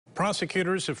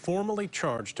Prosecutors have formally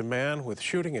charged a man with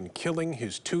shooting and killing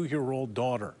his 2-year-old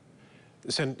daughter.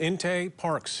 Inte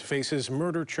Parks faces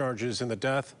murder charges in the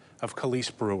death of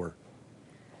Khalees Brewer.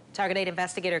 Target 8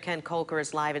 investigator Ken Kolker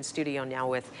is live in studio now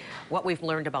with what we've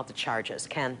learned about the charges.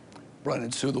 Ken. Brian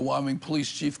and Sue, the Wyoming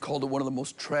police chief called it one of the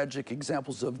most tragic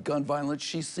examples of gun violence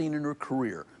she's seen in her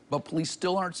career. But police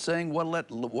still aren't saying what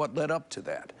led up to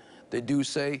that. They do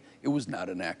say it was not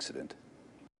an accident.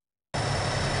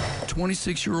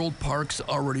 26-year-old Parks,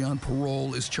 already on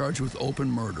parole, is charged with open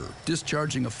murder,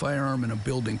 discharging a firearm in a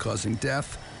building causing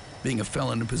death, being a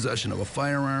felon in possession of a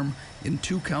firearm, and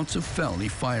 2 counts of felony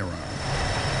firearm.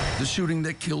 The shooting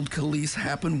that killed Khalees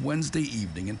happened Wednesday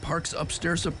evening in Parks'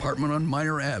 upstairs apartment on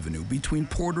Meyer Avenue between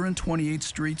Porter and 28th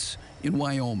Streets in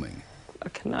Wyoming. I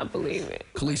cannot believe it.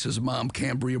 Khalees' mom,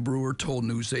 Cambria Brewer, told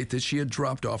News 8 that she had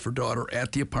dropped off her daughter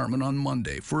at the apartment on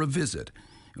Monday for a visit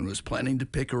and was planning to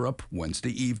pick her up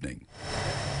Wednesday evening.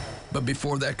 But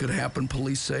before that could happen,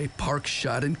 police say Parks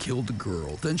shot and killed the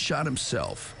girl, then shot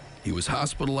himself. He was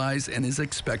hospitalized and is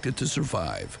expected to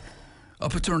survive. A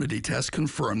paternity test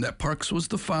confirmed that Parks was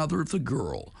the father of the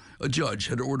girl. A judge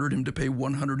had ordered him to pay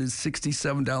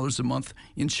 $167 a month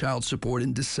in child support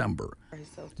in December.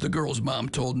 The girl's mom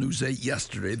told News 8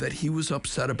 yesterday that he was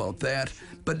upset about that,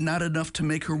 but not enough to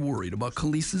make her worried about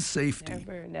Khalees' safety.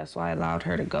 And that's why I allowed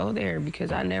her to go there,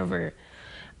 because I never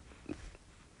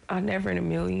in a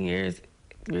million years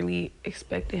really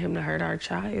expected him to hurt our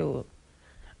child.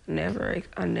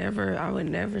 I would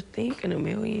never think in a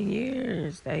million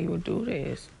years that he would do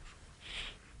this.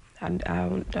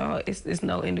 It's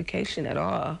no indication at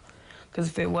all. Because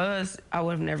if it was, I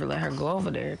would have never let her go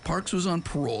over there. Parks was on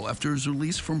parole after his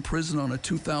release from prison on a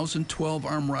 2012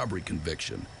 armed robbery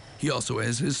conviction. He also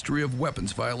has a history of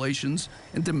weapons violations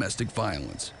and domestic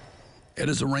violence. At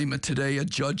his arraignment today, a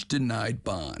judge denied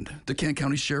bond. The Kent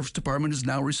County Sheriff's Department is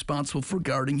now responsible for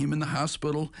guarding him in the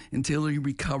hospital until he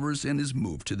recovers and is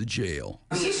moved to the jail.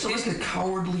 Is this like a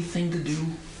cowardly thing to do?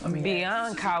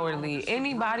 Beyond cowardly.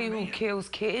 Anybody who kills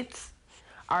kids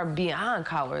are beyond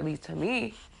cowardly to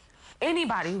me.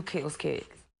 Anybody who kills kids.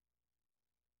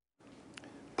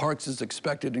 Parks is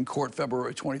expected in court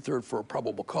February 23rd for a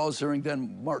probable cause hearing,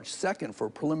 then March 2nd for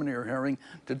a preliminary hearing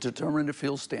to determine if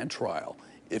he'll stand trial.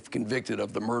 If convicted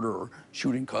of the murder or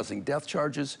shooting causing death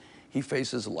charges, he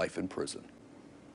faces life in prison.